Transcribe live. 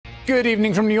Good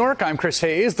evening from New York. I'm Chris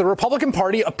Hayes. The Republican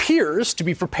Party appears to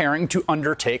be preparing to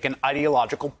undertake an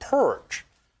ideological purge.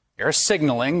 They're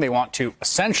signaling they want to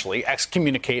essentially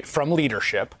excommunicate from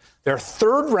leadership their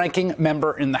third-ranking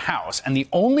member in the House and the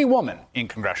only woman in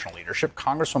congressional leadership,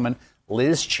 Congresswoman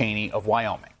Liz Cheney of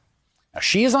Wyoming. Now,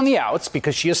 she is on the outs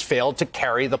because she has failed to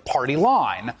carry the party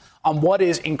line on what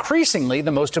is increasingly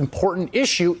the most important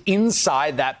issue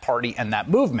inside that party and that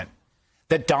movement,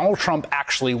 that Donald Trump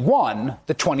actually won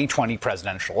the 2020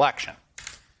 presidential election.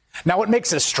 Now, what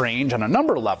makes this strange on a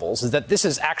number of levels is that this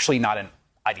is actually not an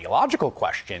ideological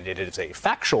question. It is a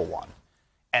factual one.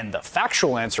 And the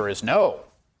factual answer is no.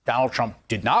 Donald Trump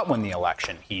did not win the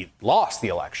election. He lost the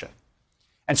election.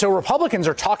 And so Republicans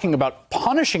are talking about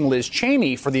punishing Liz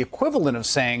Cheney for the equivalent of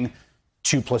saying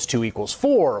 2 + 2 =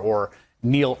 4 or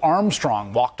Neil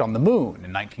Armstrong walked on the moon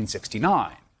in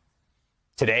 1969.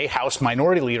 Today, House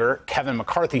Minority Leader Kevin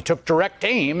McCarthy took direct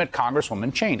aim at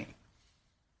Congresswoman Cheney.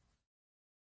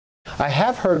 I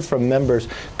have heard from members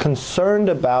concerned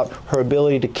about her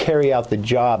ability to carry out the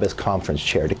job as conference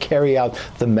chair, to carry out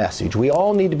the message. We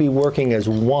all need to be working as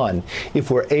one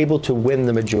if we're able to win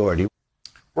the majority.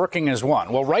 Working as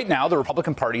one. Well, right now, the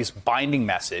Republican Party's binding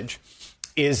message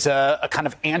is a kind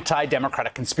of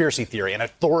anti-democratic conspiracy theory, an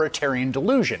authoritarian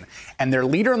delusion. And their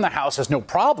leader in the House has no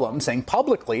problem saying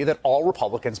publicly that all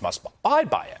Republicans must abide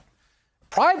by it.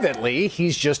 Privately,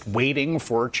 he's just waiting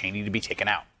for Cheney to be taken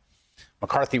out.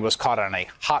 McCarthy was caught on a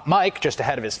hot mic just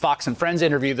ahead of his Fox and Friends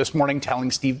interview this morning,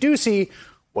 telling Steve Doocy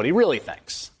what he really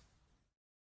thinks.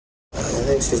 I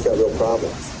think she's got real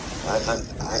problems. I've had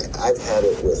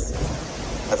it with her.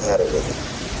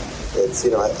 It's,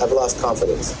 I've lost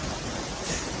confidence.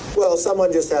 Well,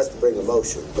 someone just has to bring the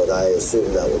motion, but I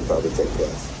assume that will probably take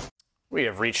place. We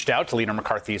have reached out to Leader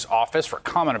McCarthy's office for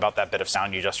comment about that bit of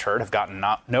sound you just heard, have gotten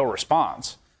no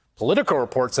response. Politico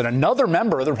reports that another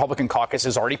member of the Republican caucus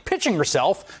is already pitching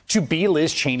herself to be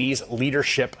Liz Cheney's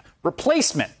leadership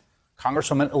replacement.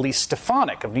 Congresswoman Elise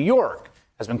Stefanik of New York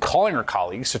has been calling her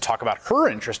colleagues to talk about her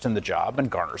interest in the job and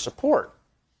garner support.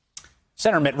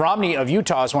 Senator Mitt Romney of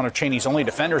Utah is one of Cheney's only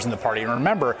defenders in the party. And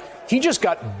remember, he just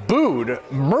got booed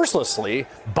mercilessly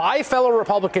by fellow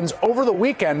Republicans over the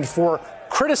weekend for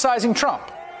criticizing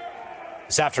Trump.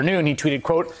 This afternoon, he tweeted,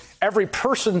 quote, "Every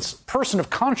person of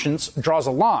conscience draws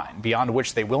a line beyond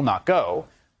which they will not go.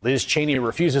 Liz Cheney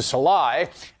refuses to lie.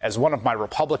 As one of my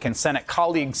Republican Senate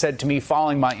colleagues said to me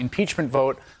following my impeachment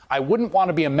vote, I wouldn't want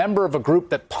to be a member of a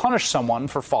group that punished someone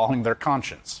for following their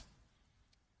conscience."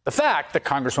 The fact that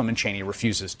Congresswoman Cheney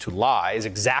refuses to lie is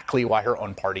exactly why her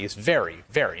own party is very,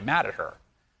 very mad at her.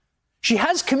 She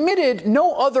has committed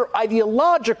no other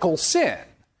ideological sin.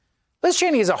 Liz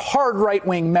Cheney is a hard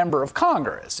right-wing member of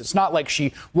Congress. It's not like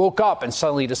she woke up and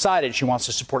suddenly decided she wants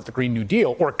to support the Green New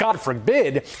Deal or, God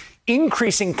forbid,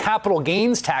 increasing capital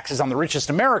gains taxes on the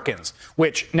richest Americans,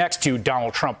 which, next to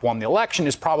Donald Trump won the election,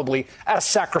 is probably as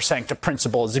sacrosanct a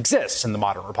principle as exists in the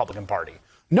modern Republican Party.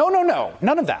 No,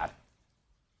 none of that.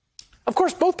 Of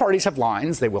course, both parties have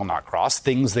lines they will not cross,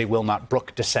 things they will not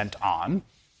brook dissent on.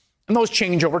 And those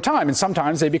change over time, and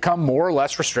sometimes they become more or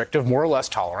less restrictive, more or less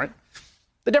tolerant.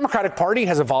 The Democratic Party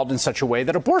has evolved in such a way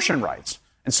that abortion rights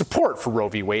and support for Roe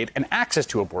v. Wade and access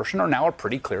to abortion are now a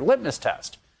pretty clear litmus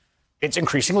test. It's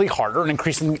increasingly harder and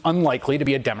increasingly unlikely to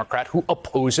be a Democrat who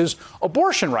opposes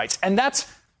abortion rights. And that's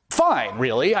fine,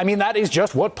 really. I mean, that is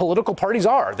just what political parties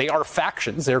are. They are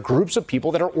factions. They're groups of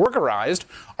people that are organized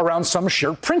around some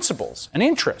shared principles and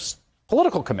interests,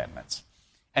 political commitments.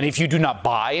 And if you do not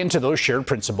buy into those shared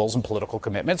principles and political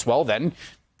commitments, well, then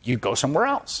you go somewhere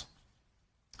else.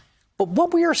 But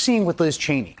what we are seeing with Liz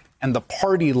Cheney and the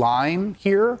party line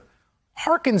here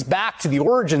harkens back to the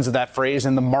origins of that phrase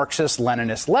in the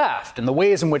Marxist-Leninist left and the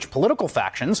ways in which political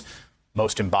factions,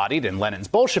 most embodied in Lenin's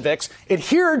Bolsheviks,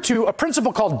 adhered to a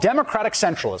principle called democratic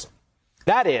centralism.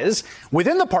 That is,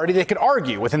 within the party, they could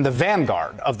argue within the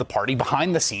vanguard of the party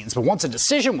behind the scenes. But once a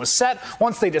decision was set,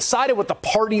 once they decided what the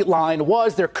party line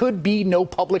was, there could be no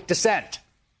public dissent.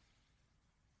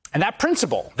 And that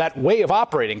principle, that way of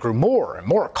operating, grew more and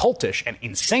more cultish and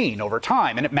insane over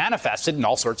time, and it manifested in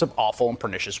all sorts of awful and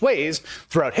pernicious ways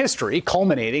throughout history,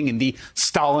 culminating in the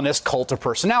Stalinist cult of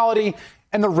personality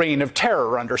and the reign of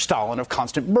terror under Stalin of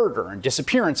constant murder and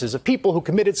disappearances of people who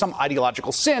committed some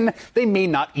ideological sin they may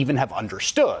not even have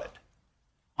understood.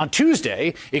 On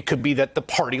Tuesday, it could be that the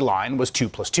party line was 2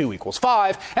 + 2 =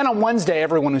 5, and on Wednesday,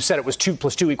 everyone who said it was 2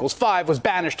 + 2 = 5 was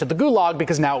banished to the gulag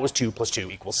because now it was 2 +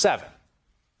 2 = 7.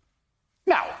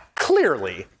 Now,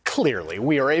 clearly,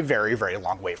 we are a very, very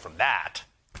long way from that.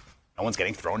 No one's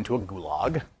getting thrown into a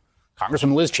gulag.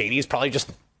 Congresswoman Liz Cheney is probably just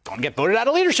going to get voted out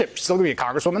of leadership. She's still going to be a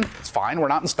congresswoman. It's fine. We're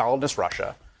not in Stalinist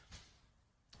Russia.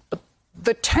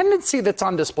 the tendency that's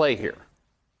on display here,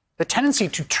 the tendency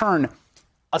to turn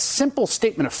a simple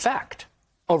statement of fact,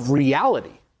 of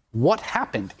reality, what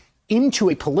happened, into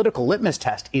a political litmus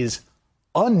test is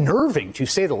unnerving, to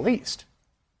say the least.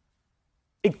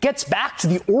 It gets back to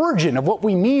the origin of what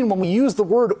we mean when we use the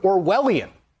word Orwellian.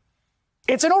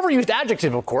 It's an overused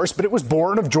adjective, of course, but it was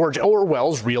born of George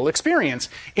Orwell's real experience,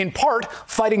 in part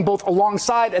fighting both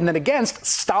alongside and then against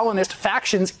Stalinist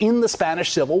factions in the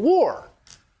Spanish Civil War.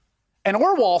 And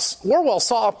Orwell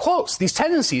saw up close these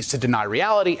tendencies to deny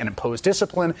reality and impose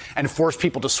discipline and force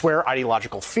people to swear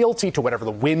ideological fealty to whatever the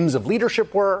whims of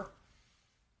leadership were.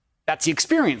 That's the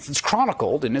experience that's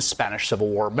chronicled in his Spanish Civil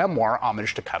War memoir,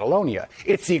 Homage to Catalonia.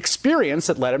 It's the experience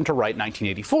that led him to write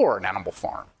 1984, An Animal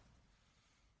Farm.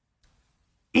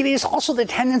 It is also the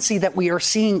tendency that we are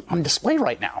seeing on display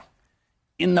right now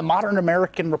in the modern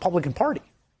American Republican Party.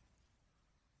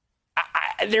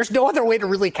 There's no other way to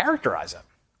really characterize it.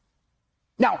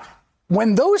 Now,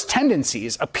 when those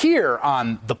tendencies appear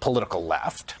on the political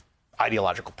left,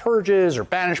 ideological purges or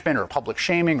banishment or public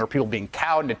shaming or people being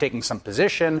cowed into taking some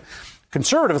position,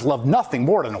 conservatives love nothing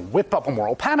more than to whip up a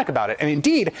moral panic about it. And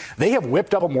indeed, they have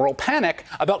whipped up a moral panic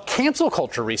about cancel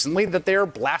culture recently that they're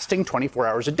blasting 24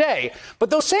 hours a day. But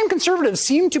those same conservatives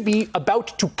seem to be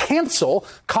about to cancel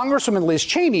Congresswoman Liz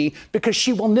Cheney because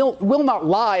she will not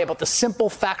lie about the simple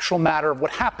factual matter of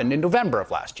what happened in November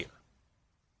of last year.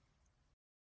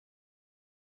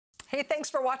 Hey, thanks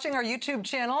for watching our YouTube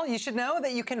channel. You should know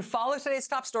that you can follow today's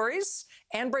top stories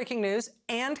and breaking news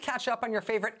and catch up on your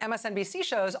favorite MSNBC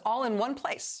shows all in one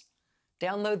place.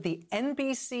 Download the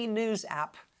NBC News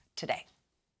app today.